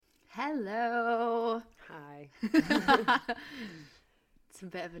Hello. Hi. It's a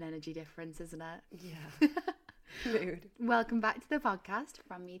bit of an energy difference, isn't it? Yeah. Mood. Welcome back to the podcast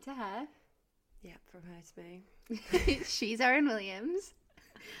from me to her. Yep, from her to me. She's Erin Williams.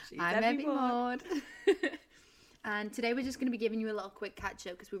 I'm Evie Maud. And today we're just going to be giving you a little quick catch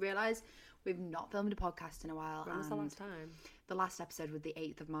up because we realise we've not filmed a podcast in a while. When was the last time? The last episode was the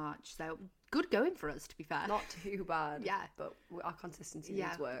 8th of March. So good going for us, to be fair. Not too bad. Yeah. But our consistency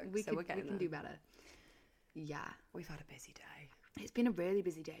needs work. We we're getting we can there. do better. Yeah. We've had a busy day. It's been a really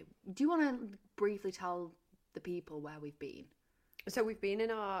busy day. Do you want to briefly tell the people where we've been? So we've been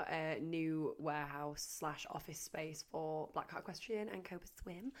in our new warehouse / office space for Black Cat Equestrian and Cobra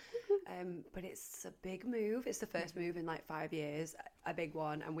Swim. But it's a big move. It's the first move in like 5 years, a big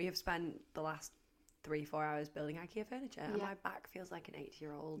one. And we have spent the last 3-4 hours building IKEA furniture. And my back feels like an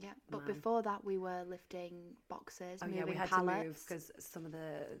 80-year-old. Yeah, but before that we were lifting boxes, moving we had pallets. to move because some of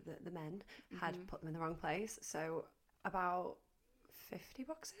the men had put them in the wrong place. So about 50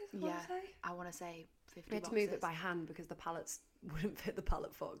 boxes, I want to say 50 We had to move it by hand because the pallets wouldn't fit the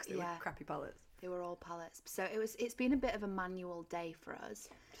pallet fork because they were crappy pallets. They were all pallets. So it's been a bit of a manual day for us.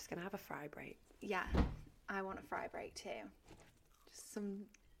 Just going to have a fry break. Yeah, I want a fry break too. Just some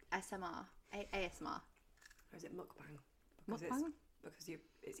ASMR. Or is it mukbang? Because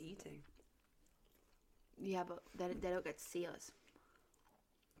it's eating. Yeah, but they don't get to see us.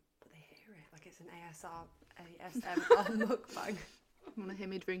 But they hear it. Like it's an ASMR mukbang. Want to hear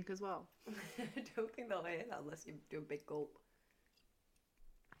me drink as well? I don't think they'll hear that unless you do a big gulp.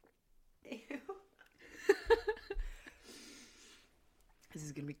 Ew. This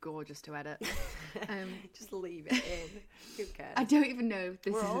is going to be gorgeous to edit. Just leave it in. Who cares? I don't even know if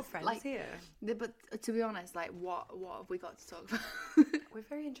this We're is all friends here. But to be honest, like what have we got to talk about? We're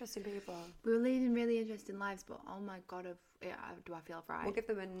very interesting people. We were leading really interesting lives, but oh my god, do I feel fried? We'll give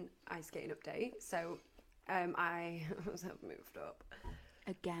them an ice skating update. So I have moved up.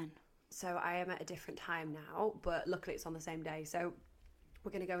 Again. So I am at a different time now, but luckily it's on the same day. So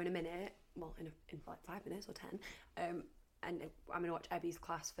we're going to go in a minute, well, in like 5 minutes or 10, and I'm going to watch Abby's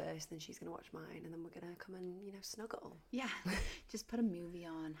class first, then she's going to watch mine, and then we're going to come and, snuggle. Yeah, just put a movie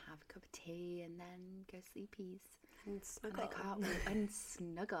on, have a cup of tea, and then go sleepies. And snuggle. And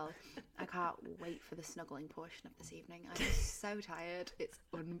snuggle. I can't wait for the snuggling portion of this evening. I'm so tired. It's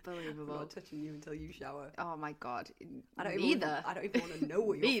unbelievable. I'm not touching you until you shower. Oh my god. I don't even want to know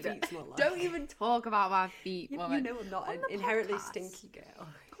what your feet smell like. Don't even talk about my feet, you woman. You know I'm not an inherently stinky girl.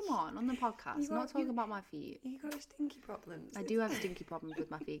 Come on the podcast. I'm not talking about my feet. You got stinky problems. I do have stinky problems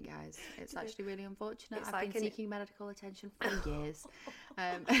with my feet, guys. It's actually really unfortunate. I've been seeking medical attention for years.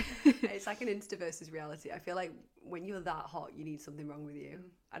 It's like an Insta versus reality. I feel like when you're that hot, you need something wrong with you.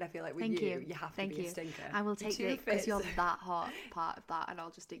 And I feel like with you have to be a stinker. I will take it because you're that hot part of that, and I'll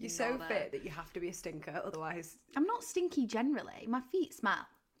just ignore You're so fit that you have to be a stinker, otherwise... I'm not stinky generally. My feet smell.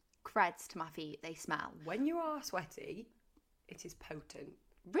 Creds to my feet, they smell. When you are sweaty, it is potent.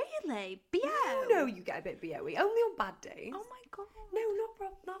 Really? BO? No, you get a bit BO-y. Only on bad days. Oh my god. No,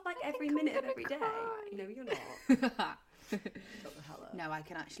 not like every minute of every day. No, you're not. Shut the hell up. No, I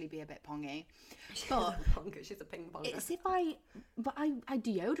can actually be a bit pongy. She's a ping ponger. It's if I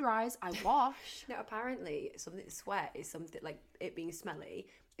deodorize, I wash. No, apparently sweat is something like it being smelly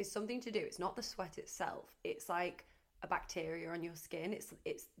is something to do. It's not the sweat itself. It's like a bacteria on your skin.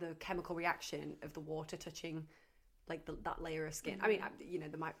 It's the chemical reaction of the water touching like that layer of skin. I mean, I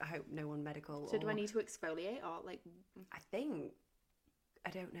hope no one medical. So do I need to exfoliate or like? I think I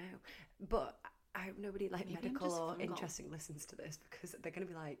don't know, but I hope nobody medical or interesting listens to this because they're going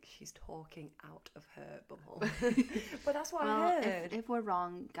to be like, she's talking out of her bumhole. But that's what I heard. If we're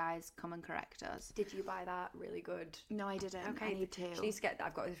wrong, guys, come and correct us. Did you buy that really good? No, I didn't. Okay, I need to. She needs to get that.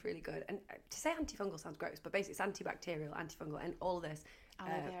 I've got this really good. And to say antifungal sounds gross, but basically it's antibacterial, antifungal, and all this. Aloe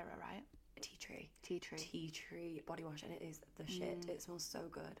vera, right? Tea tree body wash, and it is the shit. It smells so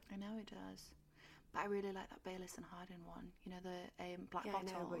good. I know it does. But I really like that Bayliss and Harding one. You know, the black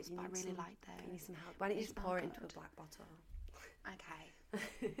bottles. But I really like those. You need some help. Why don't you just pour it into a black bottle? Okay.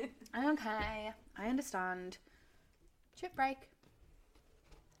 Okay. I understand. Chip break.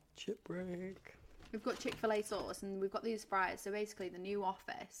 We've got Chick-fil-A sauce and we've got these fries. So basically the new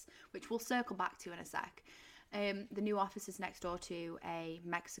office, which we'll circle back to in a sec. The new office is next door to a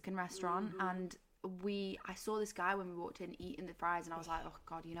Mexican restaurant and I saw this guy when we walked in eating the fries and I was like, oh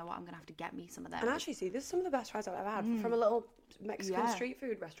god, you know what, I'm gonna have to get me some of those. And actually, see, this is some of the best fries I've ever had from a little Mexican street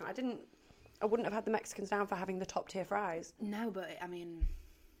food restaurant. I wouldn't have had the Mexicans down for having the top tier fries. No, but I mean,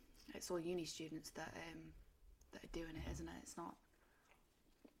 it's all uni students that are doing it, isn't it? It's not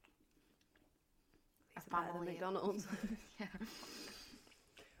a family. Better than McDonald's. Yeah.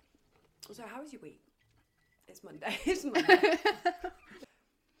 So how was your week? It's Monday. It's Monday.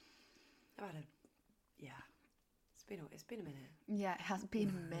 It's been a minute. Yeah, it has been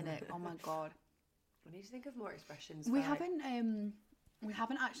a minute. Oh my god. I need to think of more expressions. We haven't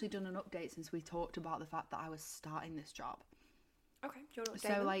actually done an update since we talked about the fact that I was starting this job. Okay, do you want to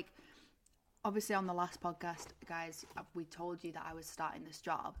update So them? like, obviously on the last podcast, guys, we told you that I was starting this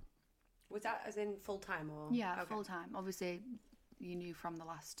job. Was that as in full time or? Yeah, okay. full time. Obviously, you knew from the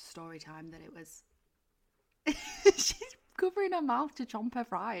last story time that it was. She's covering her mouth to chomp her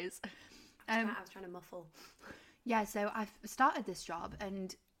fries. I was trying to muffle. Yeah, so I've started this job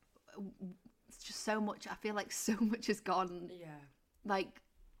and it's just so much. I feel like so much has gone. Yeah. Like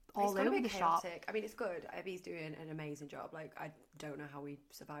all it's over the shop. I mean, it's good. Abby's doing an amazing job. Like, I don't know how we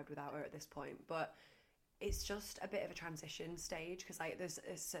survived without her at this point, but it's just a bit of a transition stage because like there's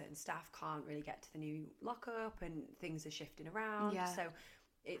a certain staff can't really get to the new lockup and things are shifting around. Yeah. So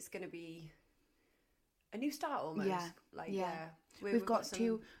it's going to be a new start almost. Yeah. Like, yeah. We've got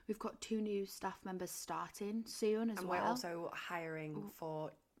two new staff members starting soon as and well. we're also hiring for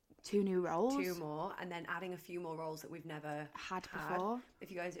 2 new roles. 2 more, and then adding a few more roles that we've never had before.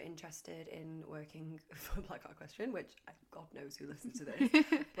 If you guys are interested in working for Black Heart Question, which God knows who listens to this,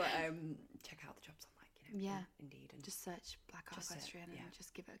 but check out the jobs on Indeed, and just search Black Heart Question and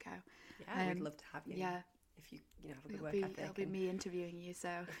just give it a go. Yeah, we'd love to have you. Yeah. If you have a good work ethic. It'll be me interviewing you, so.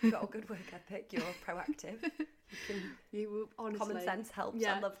 If you've got a good work ethic, you're proactive. You will, honestly. Common sense helps.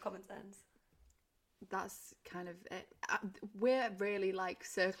 Yeah. I love common sense. That's kind of it. We're really like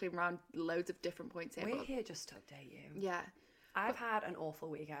circling around loads of different points here. We're here just to update you. Yeah. I've had an awful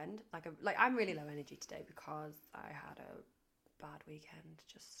weekend. Like I'm really low energy today because I had a bad weekend.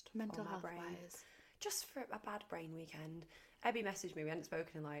 Just mental on my health brain. wise. Just for a bad brain weekend. Abby messaged me. We hadn't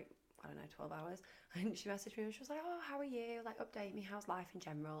spoken in like, I don't know, 12 hours. And she messaged me and she was like, oh, how are you? Like, update me. How's life in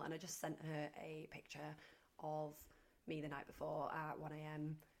general? And I just sent her a picture of me the night before at 1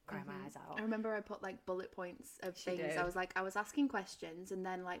 a.m. crying my eyes out. I remember I put like bullet points of things. did. I was like, I was asking questions, and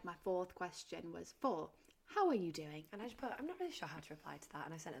then like my 4th question was how are you doing? And I just put, I'm not really sure how to reply to that.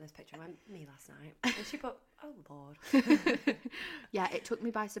 And I sent her this picture. I went, me last night. And she put, oh Lord. Yeah, it took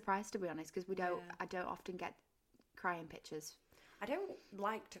me by surprise, to be honest, because I don't often get crying pictures. I don't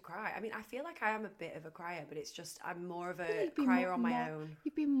like to cry. I mean, I feel like I am a bit of a crier, but it's just I'm more of a crier on my own.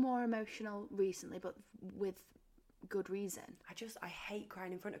 You've been more emotional recently, but with good reason. I hate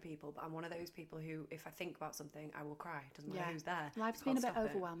crying in front of people, but I'm one of those people who, if I think about something, I will cry. Doesn't matter who's there. Life's been a bit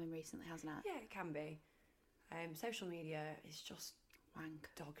overwhelming recently, hasn't it? Yeah, it can be. Social media is just wank,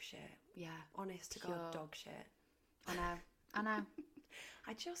 dog shit. Yeah, honest to God, dog shit. I know.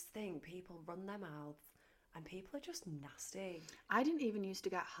 I just think people run their mouths. And people are just nasty. I didn't even used to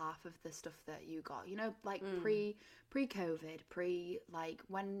get half of the stuff that you got. You know, like pre-COVID, like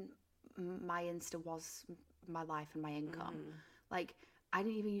when my Insta was my life and my income. Like, I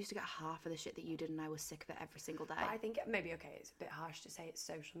didn't even used to get half of the shit that you did, and I was sick of it every single day. But I think maybe, okay, it's a bit harsh to say it's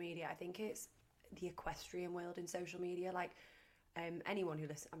social media. I think it's the equestrian world in social media. Like, anyone who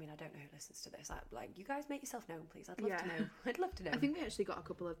listens, I mean, I don't know who listens to this. Like, you guys make yourself known, please. I'd love to know. I'd love to know. I think we actually got a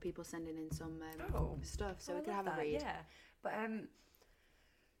couple of people sending in some stuff, so we could have a read. Yeah, but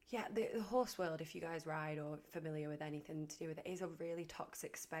yeah, the horse world, if you guys ride or familiar with anything to do with it, is a really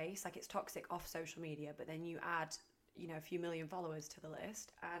toxic space. Like, it's toxic off social media, but then you add, a few million followers to the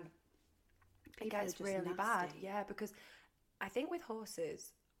list, and it gets really bad. Yeah, because I think with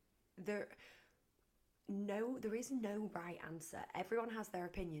horses, there is no right answer. Everyone has their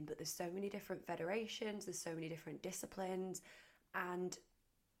opinion, but there's so many different federations, there's so many different disciplines, and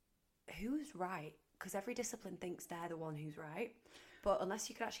who's right? Because every discipline thinks they're the one who's right, but unless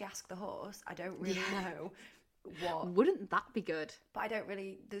you could actually ask the horse, I don't really know what. Wouldn't that be good? But I don't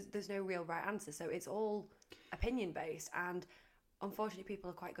really, there's no real right answer, so it's all opinion based, and unfortunately people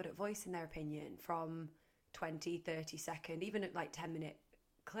are quite good at voicing their opinion from 20, 30 second, even at like 10-minute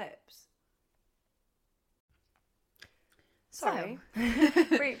clips. Sorry.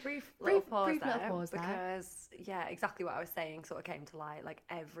 Brief little pause there. Because, yeah, exactly what I was saying sort of came to light. Like,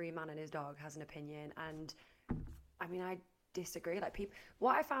 every man and his dog has an opinion. And, I mean, I disagree. Like, people...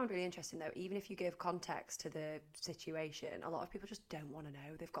 What I found really interesting, though, even if you give context to the situation, a lot of people just don't want to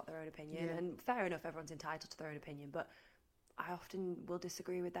know. They've got their own opinion. Yeah. And fair enough, everyone's entitled to their own opinion. But I often will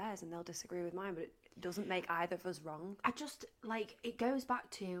disagree with theirs and they'll disagree with mine. But it doesn't make either of us wrong. I just, like, it goes back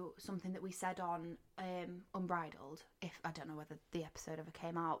to something that we said on Unbridled, if I don't know whether the episode ever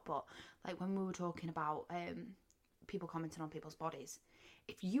came out, but like when we were talking about people commenting on people's bodies,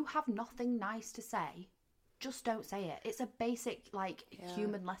 if you have nothing nice to say, just don't say it. It's a basic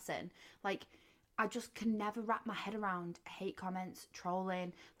human lesson. Like, I just can never wrap my head around hate comments,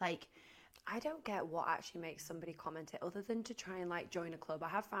 trolling. Like, I don't get what actually makes somebody comment it other than to try and like join a club. I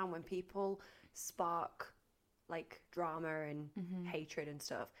have found when people spark like drama and hatred and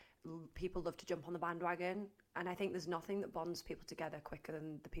stuff, people love to jump on the bandwagon. And I think there's nothing that bonds people together quicker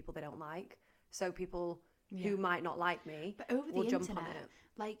than the people they don't like. So people who might not like me but over will the jump internet, on it.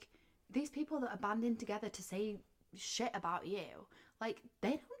 like these people that are banding together to say shit about you, like they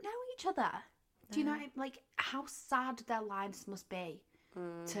don't know each other. Do you know what I mean? Like how sad their lives must be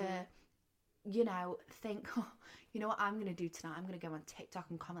to, you know, think, oh, you know what I'm going to do tonight? I'm going to go on TikTok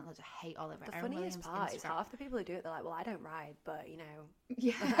and comment loads of hate all over The Erin funniest Williams' part is Instagram. half the people who do it, they're like, well, I don't ride, but, you know.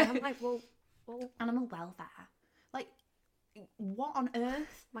 Yeah. I'm like, well, animal welfare. Like, what on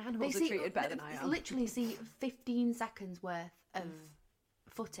earth? my animals are treated better than I am. Literally see 15 seconds worth of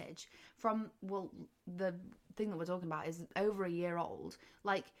footage from, well, the thing that we're talking about is over a year old.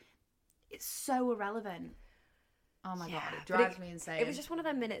 Like, it's so irrelevant. Oh my God, it drives me insane. It was just one of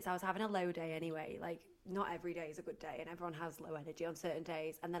them minutes. I was having a low day anyway. Like, not every day is a good day, and everyone has low energy on certain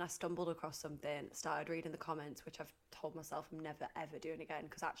days. And then I stumbled across something, started reading the comments, which I've told myself I'm never ever doing again,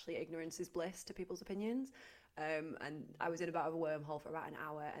 because actually ignorance is bliss to people's opinions. And I was in about a wormhole for about an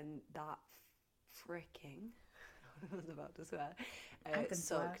hour, and that freaking, I was about to swear, it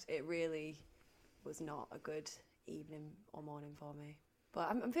sucked. It really was not a good evening or morning for me. But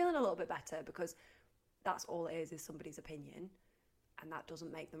I'm feeling a little bit better, because that's all it is somebody's opinion, and that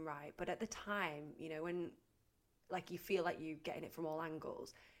doesn't make them right. But at the time, you know, when like you feel like you're getting it from all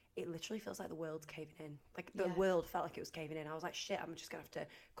angles, it literally feels like the world's caving in. Like the world felt like it was caving in. I was like, shit, I'm just gonna have to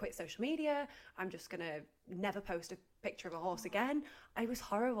quit social media. I'm just gonna never post a picture of a horse again. It was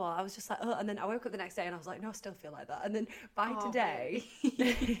horrible. I was just like, oh, and then I woke up the next day and I was like, no, I still feel like that. And then by today,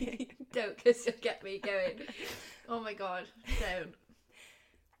 don't, because you'll get me going. Oh my God, don't.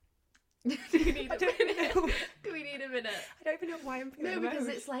 Do we need a minute? Do we need a minute? I don't even know why I'm feeling No, because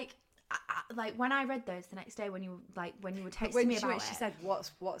it's like, like when I read those the next day, when you were texting me about it, she said,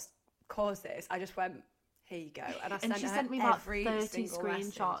 "What's caused this?" I just went, "Here you go," and she sent me about 30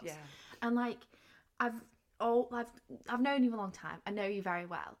 screenshots. Yeah. And like, I've known you a long time. I know you very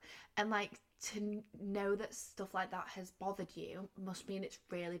well, and like to know that stuff like that has bothered you must mean it's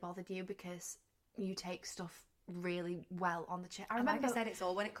really bothered you, because you take stuff really well on the chin. I remember, like I said, it's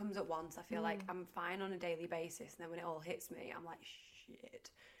all when it comes at once. I feel like I'm fine on a daily basis, and then when it all hits me, I'm like, shit.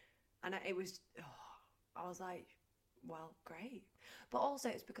 And it was, I was like, well, great. But also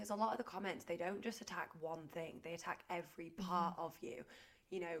it's because a lot of the comments, they don't just attack one thing, they attack every part of you.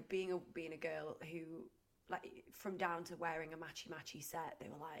 You know, being a girl who, like, from down to wearing a matchy set, they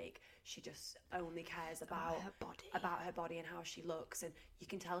were like, she just only cares about her body and how she looks, and you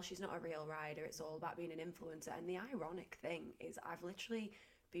can tell she's not a real rider. It's all about being an influencer. And the ironic thing is, I've literally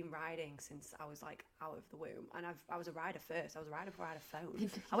been riding since I was like out of the womb, and I was a rider first. I was a rider before I had a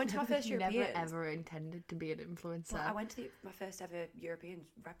phone. I went to my first Europeans. Never ever intended to be an influencer. Well, I went to my first ever Europeans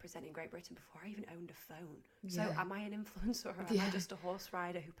representing Great Britain before I even owned a phone. So am I an influencer, or am I just a horse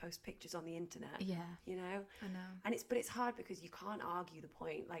rider who posts pictures on the internet? Yeah, you know. I know. And it's hard because you can't argue the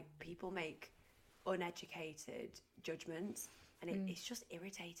point. Like, people make uneducated judgments, and it's just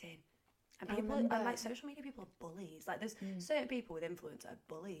irritating. And people, and like social media people are bullies. Like, there's certain people with influence that are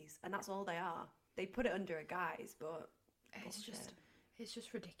bullies, and that's all they are. They put it under a guise, but it's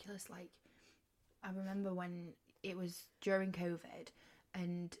just ridiculous. Like, I remember when it was during COVID,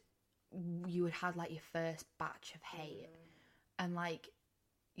 and you had like your first batch of hate, and like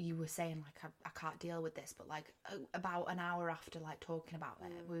you were saying like I can't deal with this, but like about an hour after like talking about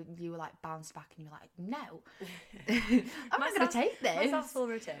it, you were like bounced back and you were like, no, I'm not gonna take this. My will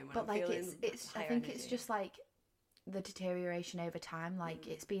return when but I'm like feeling it's I think it's just like the deterioration over time. Like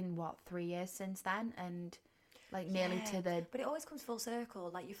it's been 3 years since then, and like nearly to the. But it always comes full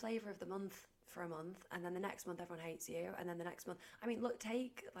circle. Like, your flavour of the month for a month, and then the next month everyone hates you, and then the next month. I mean, look,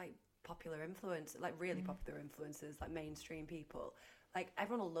 take like popular influence, like really popular influencers, like mainstream people. Like,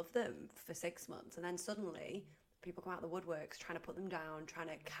 everyone will love them for 6 months, and then suddenly people come out of the woodworks trying to put them down, trying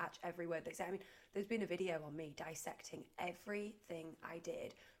to catch every word they say. I mean, there's been a video on me dissecting everything I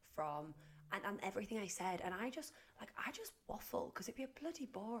did from and everything I said, and I just waffle, because it'd be a bloody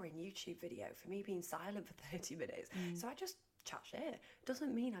boring YouTube video for me being silent for 30 minutes. So I just chat shit.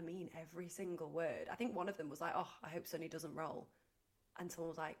 Doesn't mean I mean every single word. I think one of them was like, oh, I hope Sonny doesn't roll. And someone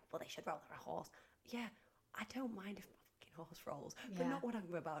was like, well, they should roll, they're a horse. Yeah, I don't mind if horse rolls, but not when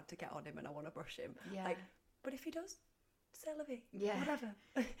I'm about to get on him and I want to brush him. Like, but if he does, c'est la vie. Whatever.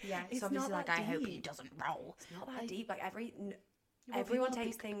 Yeah, it's obviously like, I hope he doesn't roll. It's not that deep. Like, everyone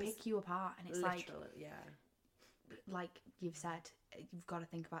takes things, pick you apart, and it's literally, like, like you've said, you've got to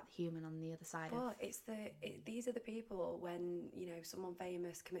think about the human on the other side. But these are the people when, you know, someone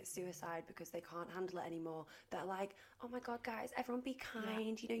famous commits suicide because they can't handle it anymore. They're like, oh my God, guys, everyone be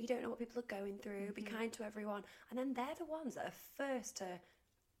kind. You know, you don't know what people are going through. Be kind to everyone. And then they're the ones that are first to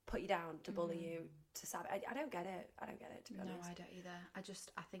put you down, to bully you, to sabotage. I don't get it. I don't get it, to be honest. No, I don't either.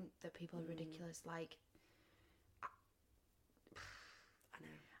 I think that people are ridiculous. Like,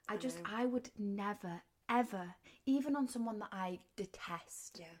 I know. I would never, ever, even on someone that I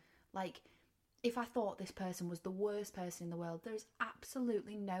detest. Like, if I thought this person was the worst person in the world, there's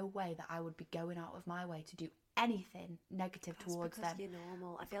absolutely no way that I would be going out of my way to do anything negative towards them. You're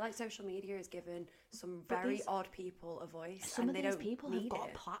normal. I feel like social media has given some very odd people a voice. Some of these people have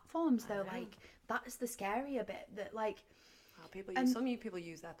got platforms, though. Like, that's the scarier bit. That, like, some people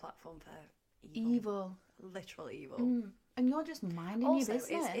use their platform for evil. Literal evil. And you're just minding your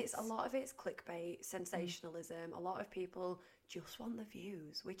business. It's a lot of it's clickbait, sensationalism. A lot of people just want the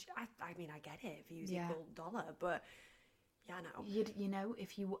views, which I mean, I get it. Views equal dollar, but yeah, no. You know,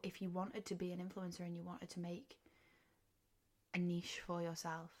 if you wanted to be an influencer and you wanted to make a niche for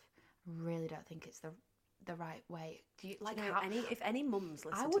yourself, I really don't think it's the right way. Do you like if any mums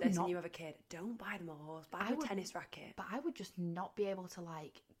listen to this and you have a kid, don't buy them a horse, buy them a tennis racket. But I would just not be able to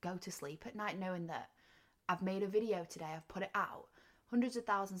like go to sleep at night knowing that I've made a video today, I've put it out, hundreds of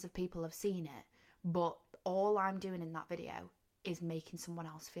thousands of people have seen it, but all I'm doing in that video is making someone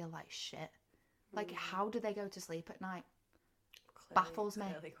else feel like shit. Like, how do they go to sleep at night? Baffles me.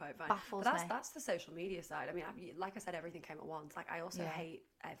 Quite fine. Baffles but me. that's the social media side. I mean, like I said, everything came at once. Like, I also hate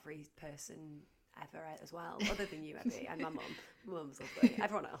every person ever as well, other than you, Abby, and my mum. Mum's lovely.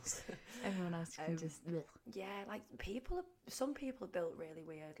 Everyone else. Everyone else can just... Bleh. Yeah, like, some people are built really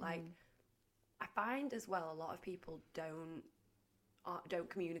weird. Like, I find as well a lot of people don't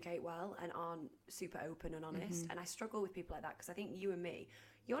communicate well and aren't super open and honest. And I struggle with people like that because I think you and me,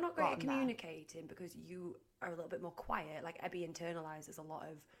 you're not great at communicating because you are a little bit more quiet. Like, Abby internalizes a lot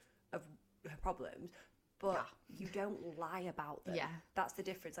of her problems, but you don't lie about them. Yeah, that's the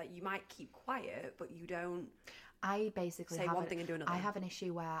difference. Like, you might keep quiet, but you don't. I basically say one thing and do another. I have an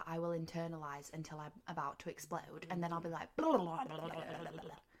issue where I will internalize until I'm about to explode, and then I'll be like, blah, blah, blah, blah, blah,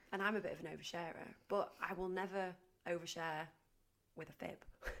 blah. And I'm a bit of an oversharer, but I will never overshare with a fib.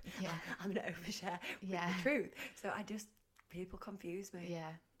 Yeah. I'm going to overshare with the truth. So people confuse me. Yeah,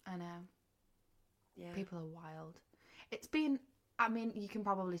 I know. Yeah. People are wild. It's been, I mean, you can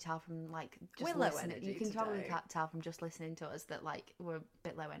probably tell from like just listening. You can probably tell from just listening to us that like we're a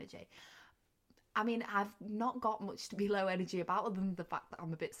bit low energy. I mean, I've not got much to be low energy about other than the fact that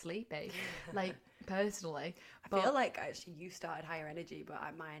I'm a bit sleepy, like, personally. I feel like actually you started higher energy, but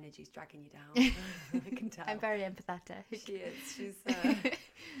my energy's dragging you down. I can tell. I'm very empathetic. She is. She's...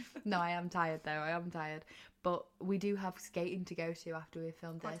 No, I am tired, though. I am tired. But we do have skating to go to after we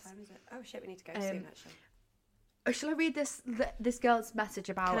filmed this. What time is it? Oh, shit, we need to go soon, actually. Shall I read this girl's message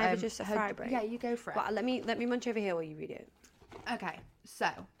about... Can I have just a fry break? Yeah, you go for it. Well, let me munch over here while you read it. Okay, so...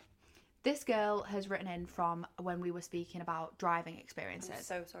 This girl has written in from when we were speaking about driving experiences. I'm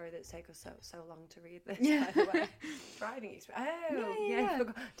so sorry that it's taken us so long to read this, by the way. Driving experience. Oh, yeah.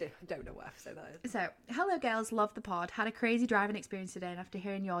 I don't know what episode that is. So, hello girls, love the pod. Had a crazy driving experience today, and after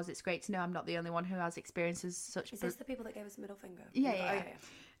hearing yours, it's great to know I'm not the only one who has experiences such... Is this the people that gave us the middle finger? Yeah.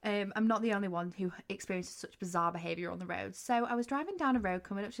 I'm not the only one who experiences such bizarre behaviour on the road. So I was driving down a road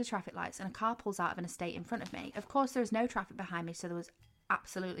coming up to the traffic lights, and a car pulls out of an estate in front of me. Of course, there was no traffic behind me, so there was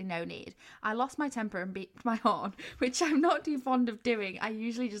absolutely no need. I lost my temper and beeped my horn, which I'm not too fond of doing. I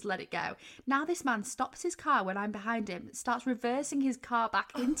usually just let it go. Now this man stops his car when I'm behind him, starts reversing his car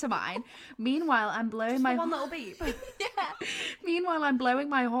back into mine. Meanwhile, I'm blowing my one little beep. Yeah. Meanwhile, I'm blowing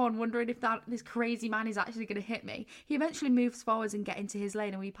my horn, wondering if this crazy man is actually going to hit me. He eventually moves forwards and get into his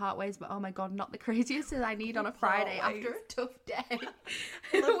lane, and we part ways. But oh my god, not the craziest as I need on a Friday after a tough day.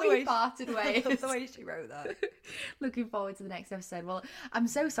 We parted ways. I love the way she wrote that. Looking forward to the next episode. Well, I'm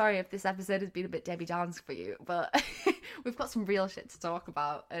so sorry if this episode has been a bit Debbie Downs for you, but we've got some real shit to talk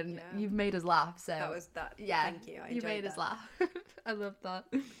about, and you've made us laugh. So that was that. Yeah, thank you. You made us laugh. I love that.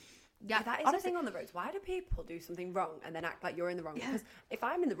 Yeah, that is honestly, the thing on the roads. Why do people do something wrong and then act like you're in the wrong? Yeah. Because if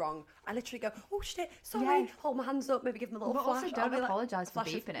I'm in the wrong, I literally go, "Oh shit, sorry." Hold my hands up, maybe give them a little flash. Also, don't apologise for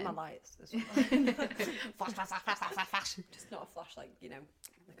beeping it. My lights. Flash. Just not a flash, like like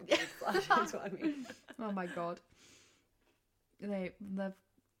a big flash. That's what I mean. Oh my god. Let's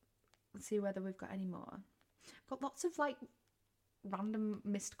see whether we've got any more. Got lots of like random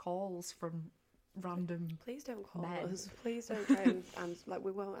missed calls from random. Please don't call us. Please don't try and answer. Like,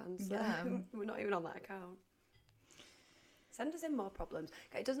 we won't answer. Yeah. We're not even on that account. Send us in more problems.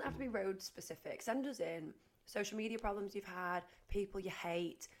 Okay, it doesn't have to be road specific. Send us in social media problems you've had, people you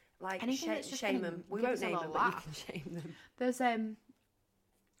hate. Like, Anything that's just shame gonna them. We give won't us a name little them, but you laugh. can shame them. There's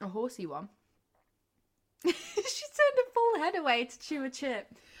a horsey one. She turned a full head away to chew a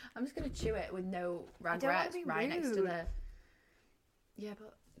chip. I'm just gonna chew it with no regrets be right next to rude. the. Yeah,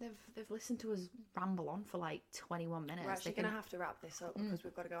 but they've listened to us ramble on for like 21 minutes. We're actually They going to can- have to wrap this up because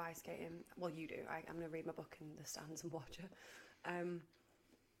we've got to go ice skating. Well, you do. I'm going to read my book in the stands and watch it.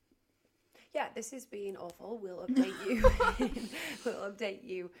 Yeah, this has been awful. We'll update you. We'll update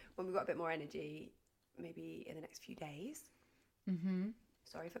you when we've got a bit more energy, maybe in the next few days.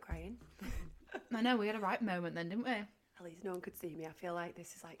 Sorry for crying. I know we had a right moment then, didn't we? At least no one could see me. I feel like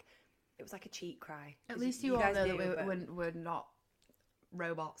this is like, it was like a cheat cry. At 'Cause least you all guys know knew, that but we're not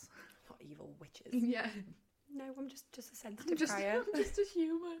robots. not evil witches. Yeah. No, I'm just a sensitive crier. I'm just a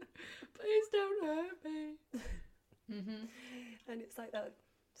human. Please don't hurt me. And it's like that.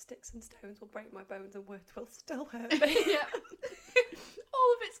 Sticks and stones will break my bones and words will still hurt me. Yeah.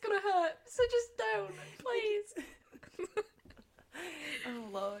 All of it's gonna hurt, so just don't, please. Oh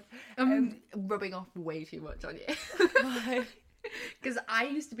Lord. I'm rubbing off way too much on you. Why? Because I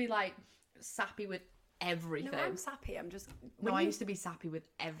used to be like sappy with everything. No, I'm sappy. I'm just. No, when I you- used to be sappy with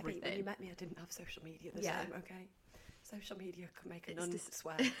everything. When you met me, I didn't have social media the Yeah. same. Okay. Social media can make a It's nun just-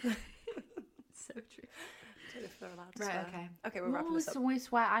 swear. So true. I don't know if they're allowed to Right, swear. okay. Okay, we're wrapping this up. We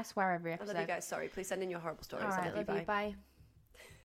swear. I swear every I episode. love you guys. Sorry. Please send in your horrible stories. All I right, love you. Bye. Bye.